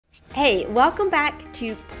Hey, welcome back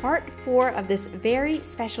to part 4 of this very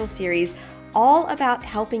special series all about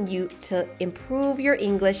helping you to improve your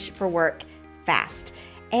English for work fast.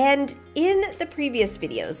 And in the previous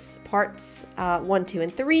videos, parts 1, 2,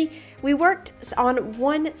 and 3, we worked on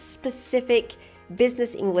one specific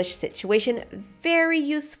business English situation, very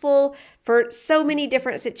useful for so many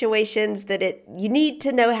different situations that you need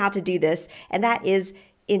to know how to do this, and that is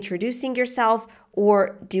introducing yourself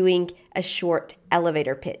or doing a short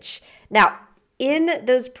elevator pitch. Now, in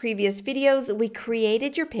those previous videos, we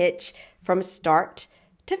created your pitch from start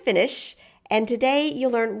to finish, and today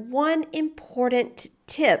you'll learn one important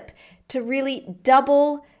tip to really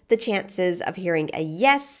double the chances of hearing a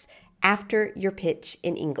yes after your pitch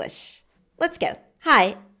in English. Let's go.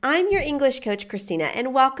 Hi, I'm your English coach, Christina,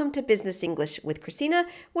 and welcome to Business English with Christina,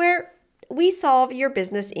 where we solve your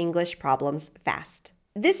business English problems fast.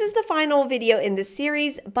 This is the final video in this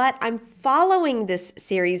series, but I'm following this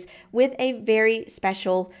series with a very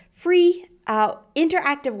special free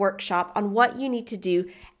interactive workshop on what you need to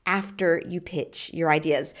do after you pitch your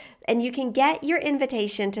ideas. And you can get your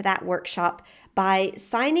invitation to that workshop by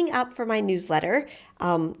signing up for my newsletter.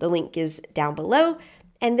 The link is down below.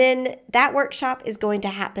 And then that workshop is going to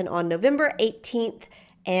happen on November 18th.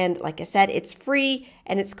 And like I said, it's free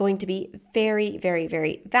and it's going to be very, very,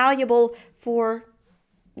 very valuable for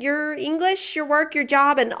your English, your work, your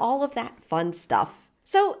job, and all of that fun stuff.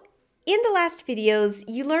 So in the last videos,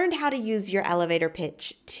 you learned how to use your elevator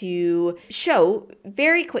pitch to show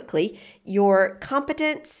very quickly your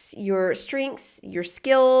competence, your strengths, your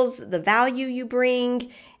skills, the value you bring,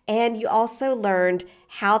 and you also learned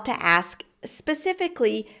how to ask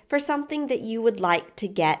specifically for something that you would like to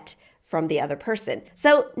get from the other person.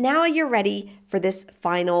 So now you're ready for this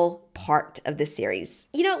final part of the series.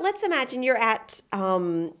 Let's imagine you're at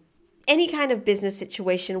any kind of business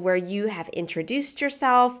situation where you have introduced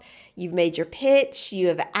yourself, you've made your pitch, you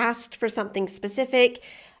have asked for something specific.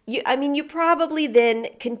 You probably then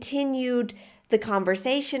continued the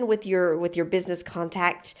conversation with your business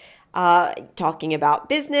contact, talking about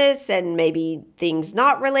business and maybe things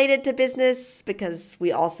not related to business, because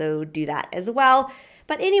we also do that as well.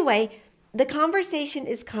 But anyway, the conversation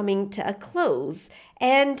is coming to a close,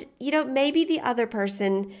 and maybe the other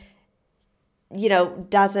person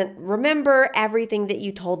doesn't remember everything that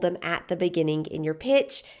you told them at the beginning in your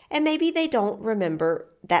pitch, and maybe they don't remember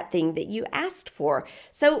that thing that you asked for.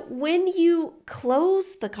 So when you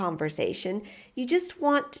close the conversation, you just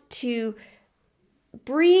want to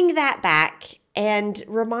bring that back and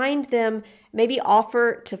remind them, maybe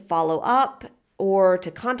offer to follow up or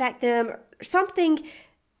to contact them, something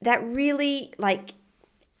that really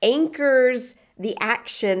anchors the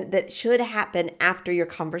action that should happen after your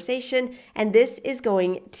conversation. And this is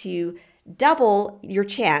going to double your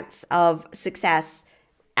chance of success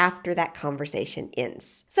after that conversation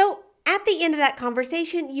ends. So at the end of that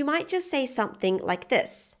conversation, you might just say something like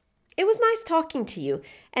this: "It was nice talking to you,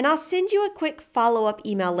 and I'll send you a quick follow-up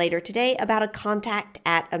email later today about a contact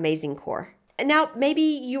at Amazing Core." Now, maybe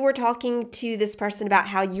you were talking to this person about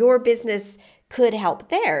how your business could help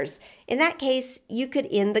theirs. In that case, you could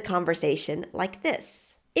end the conversation like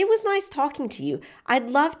this: "It was nice talking to you.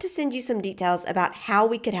 I'd love to send you some details about how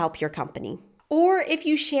we could help your company." Or if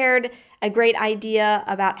you shared a great idea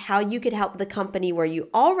about how you could help the company where you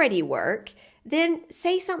already work, then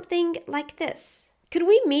say something like this: "Could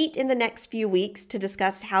we meet in the next few weeks to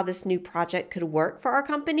discuss how this new project could work for our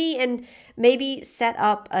company and maybe set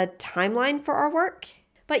up a timeline for our work?"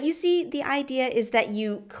 But you see, the idea is that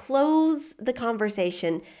you close the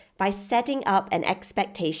conversation by setting up an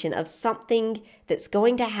expectation of something that's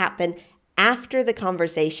going to happen after the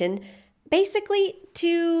conversation, basically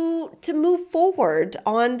to move forward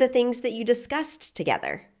on the things that you discussed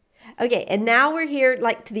together. Okay, and now we're here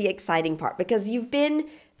to the exciting part, because you've been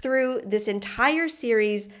through this entire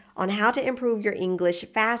series on how to improve your English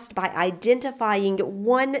fast by identifying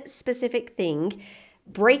one specific thing,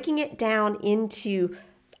 breaking it down into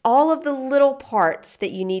all of the little parts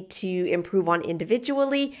that you need to improve on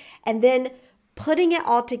individually, and then putting it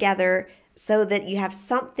all together so that you have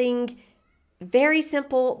something very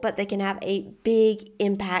simple, but that can have a big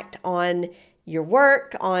impact on your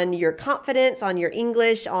work, on your confidence, on your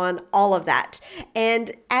English, on all of that.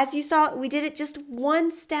 And as you saw, we did it just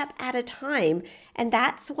one step at a time, and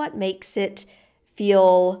that's what makes it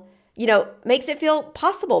feel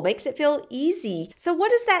possible, makes it feel easy. So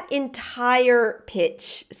what does that entire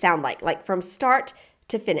pitch sound like from start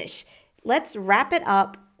to finish? Let's wrap it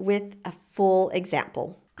up with a full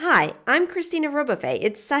example. Hi, I'm Christina Robofe.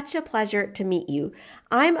 It's such a pleasure to meet you.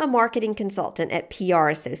 I'm a marketing consultant at PR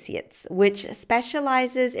Associates, which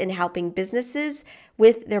specializes in helping businesses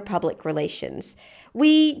with their public relations.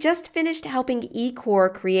 We just finished helping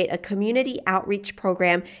eCore create a community outreach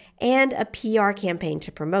program and a PR campaign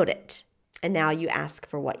to promote it. And now you ask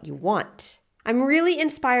for what you want. I'm really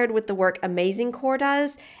inspired with the work Amazing Core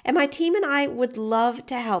does, and my team and I would love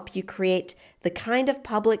to help you create the kind of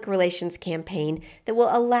public relations campaign that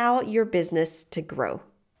will allow your business to grow.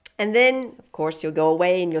 And then, of course, you'll go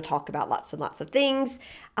away and you'll talk about lots and lots of things.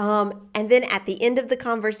 And then at the end of the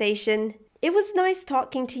conversation, it was nice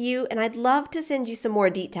talking to you, and I'd love to send you some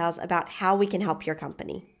more details about how we can help your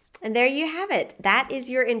company. And there you have it. That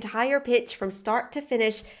is your entire pitch from start to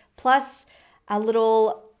finish, plus a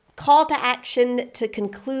little call to action to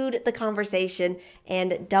conclude the conversation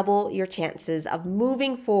and double your chances of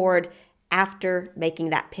moving forward after making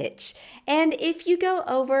that pitch. And if you go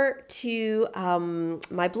over to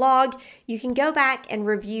my blog, you can go back and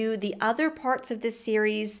review the other parts of this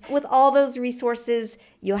series. With all those resources,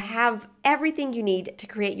 you'll have everything you need to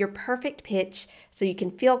create your perfect pitch so you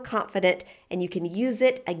can feel confident and you can use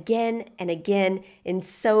it again and again in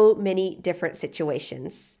so many different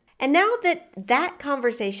situations. And now that that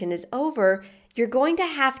conversation is over, you're going to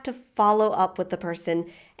have to follow up with the person,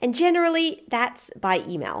 and generally that's by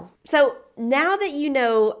email. So now that you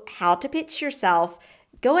know how to pitch yourself,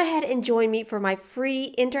 go ahead and join me for my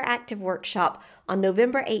free interactive workshop on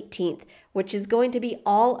November 18th, which is going to be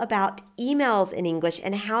all about emails in English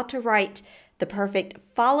and how to write the perfect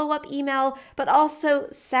follow-up email, but also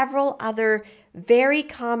several other very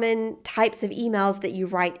common types of emails that you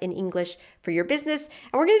write in English for your business.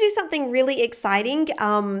 And we're going to do something really exciting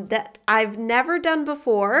that I've never done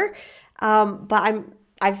before, but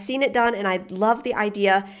I've seen it done and I love the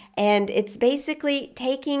idea. And it's basically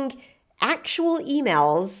taking actual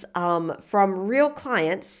emails from real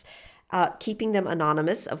clients, keeping them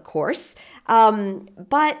anonymous, of course,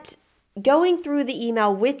 but going through the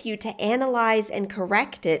email with you to analyze and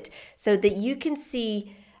correct it so that you can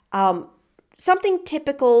see something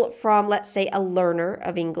typical from, let's say, a learner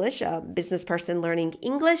of English, a business person learning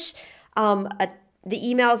English, the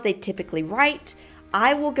emails they typically write.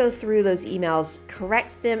 I will go through those emails,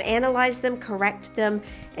 correct them, analyze them, correct them,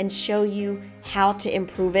 and show you how to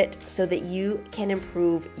improve it so that you can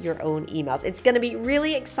improve your own emails. It's going to be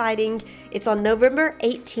really exciting. It's on November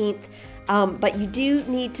 18th. But you do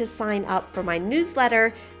need to sign up for my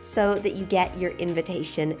newsletter so that you get your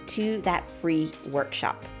invitation to that free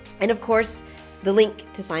workshop. And of course, the link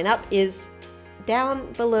to sign up is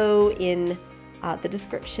down below in the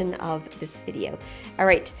description of this video. All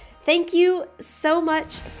right. Thank you so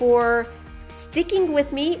much for sticking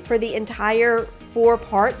with me for the entire 4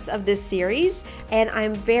 parts of this series. And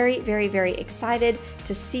I'm very, very, very excited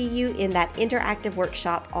to see you in that interactive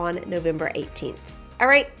workshop on November 18th. All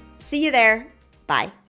right. See you there. Bye.